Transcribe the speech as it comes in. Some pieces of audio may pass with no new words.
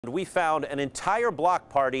We found an entire block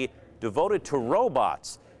party devoted to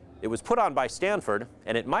robots. It was put on by Stanford,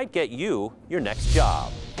 and it might get you your next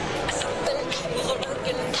job.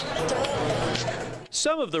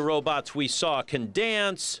 Some of the robots we saw can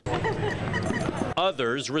dance.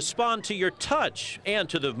 Others respond to your touch and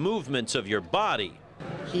to the movements of your body.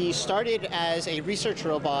 He started as a research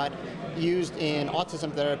robot used in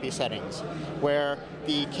autism therapy settings, where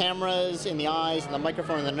the cameras in the eyes and the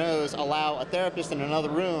microphone in the nose allow a therapist in another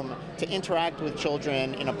room to interact with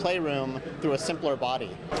children in a playroom through a simpler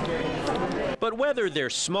body. But whether they're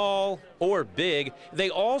small or big, they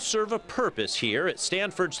all serve a purpose here at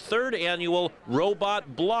Stanford's 3rd annual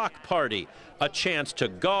Robot Block Party, a chance to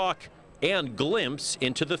gawk and glimpse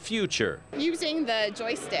into the future. Using the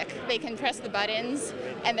joystick, they can press the buttons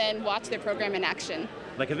and then watch their program in action.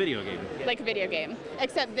 Like a video game. Like a video game,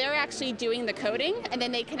 except they're actually doing the coding, and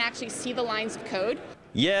then they can actually see the lines of code.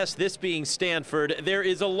 Yes, this being Stanford, there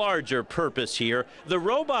is a larger purpose here. The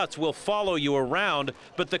robots will follow you around,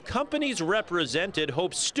 but the companies represented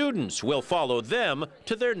hope students will follow them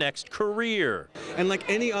to their next career. And like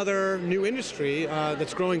any other new industry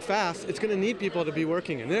that's growing fast, it's going to need people to be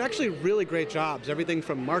working in. They're actually really great jobs, everything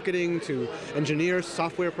from marketing to engineers,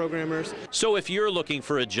 software programmers. So if you're looking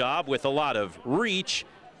for a job with a lot of reach,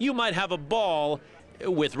 you might have a ball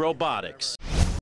with robotics.